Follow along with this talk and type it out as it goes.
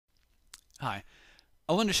Hi.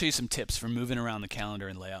 I wanted to show you some tips for moving around the calendar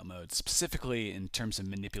in layout mode, specifically in terms of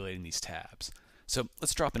manipulating these tabs. So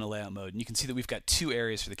let's drop into layout mode, and you can see that we've got two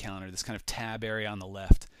areas for the calendar, this kind of tab area on the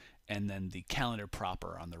left, and then the calendar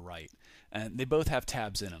proper on the right. And they both have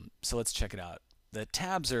tabs in them, so let's check it out. The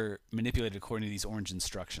tabs are manipulated according to these orange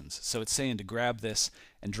instructions. So it's saying to grab this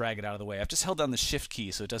and drag it out of the way. I've just held down the shift key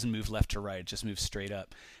so it doesn't move left to right, it just moves straight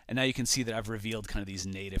up. And now you can see that I've revealed kind of these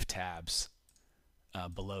native tabs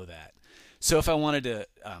below that. So if I wanted to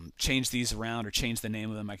change these around or change the name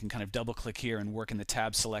of them, I can kind of double click here and work in the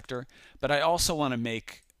tab selector. But I also want to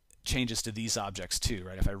make changes to these objects too,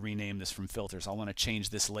 right? If I rename this from filters, I'll want to change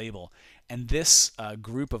this label. And this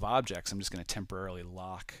group of objects, I'm just going to temporarily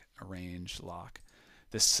lock, arrange, lock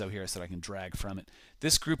this so here so that I can drag from it.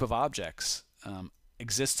 This group of objects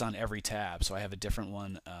exists on every tab. So I have a different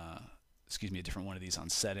one, a different one of these on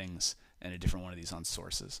settings and a different one of these on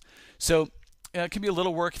sources. So it can be a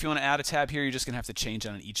little work if you want to add a tab here. You're just going to have to change it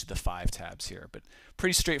on each of the 5 tabs here, but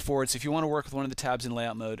pretty straightforward. So if you want to work with one of the tabs in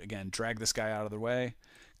layout mode, again, drag this guy out of the way,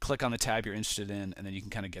 click on the tab you're interested in, and then you can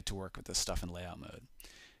kind of get to work with this stuff in layout mode.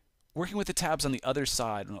 Working with the tabs on the other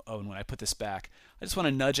side, and when I put this back, I just want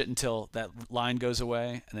to nudge it until that line goes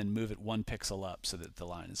away, and then move it 1 pixel up so that the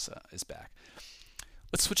line is back.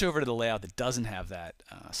 Let's switch over to the layout that doesn't have that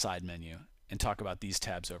side menu and talk about these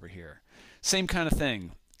tabs over here. Same kind of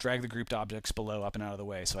thing. Drag the grouped objects below up and out of the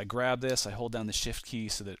way. So I grab this, I hold down the shift key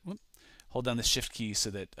so that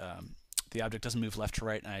the object doesn't move left to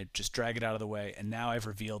right, and I just drag it out of the way, and now I've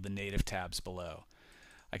revealed the native tabs below.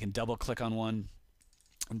 I can double click on one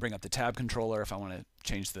and bring up the tab controller if I want to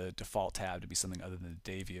change the default tab to be something other than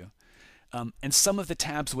the day view. And some of the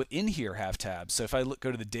tabs within here have tabs. So if I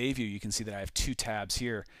go to the day view, you can see that I have 2 tabs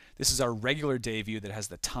here. This is our regular day view that has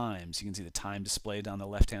the times. You can see the time displayed on the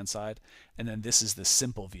left-hand side. And then this is the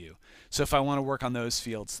simple view. So if I want to work on those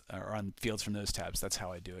fields, or on fields from those tabs, that's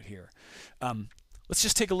how I do it here. Let's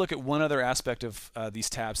just take a look at one other aspect of these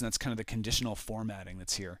tabs, and that's kind of the conditional formatting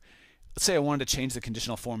that's here. Let's say I wanted to change the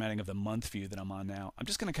conditional formatting of the month view that I'm on now. I'm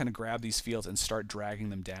just going to kind of grab these fields and start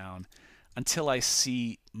dragging them down until I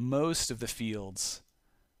see most of the fields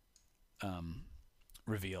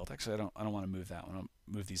revealed. Actually, I don't want to move that one. I'll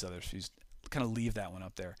move these others. Kind of leave that one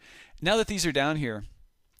up there. Now that these are down here,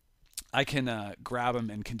 I can grab them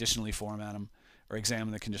and conditionally format them, or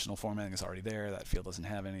examine the conditional formatting is already there. That field doesn't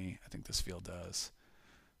have any. I think this field does.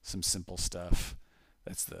 Some simple stuff.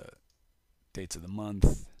 That's the dates of the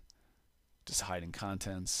month. Just hiding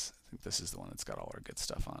contents. I think this is the one that's got all our good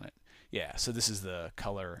stuff on it. Yeah, so this is the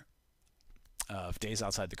color of days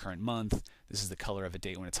outside the current month. This is the color of a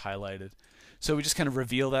date when it's highlighted. So we just kind of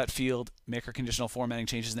reveal that field, make our conditional formatting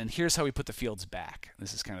changes, and then here's how we put the fields back.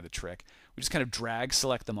 This is kind of the trick. We just kind of drag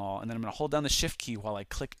select them all, and then I'm going to hold down the shift key while I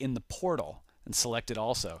click in the portal and select it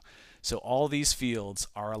also. So all these fields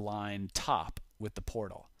are aligned top with the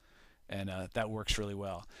portal, and that works really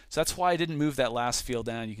well. So that's why I didn't move that last field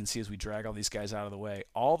down. You can see as we drag all these guys out of the way,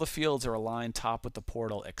 all the fields are aligned top with the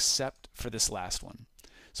portal except for this last one.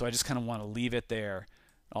 So I just kind of want to leave it there.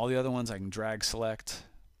 All the other ones I can drag select,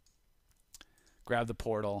 grab the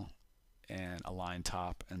portal, and align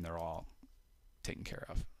top, and they're all taken care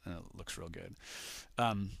of. And it looks real good.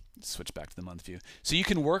 Switch back to the month view. So you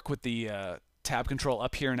can work with the tab control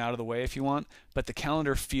up here and out of the way if you want, but the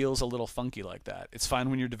calendar feels a little funky like that. It's fine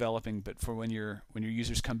when you're developing, but for when your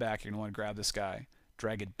users come back, you're going to want to grab this guy,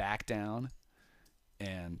 drag it back down,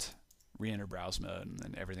 and re-enter browse mode, and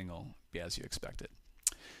then everything will be as you expect it.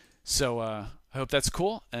 So I hope that's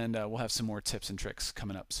cool, and we'll have some more tips and tricks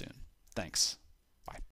coming up soon. Thanks.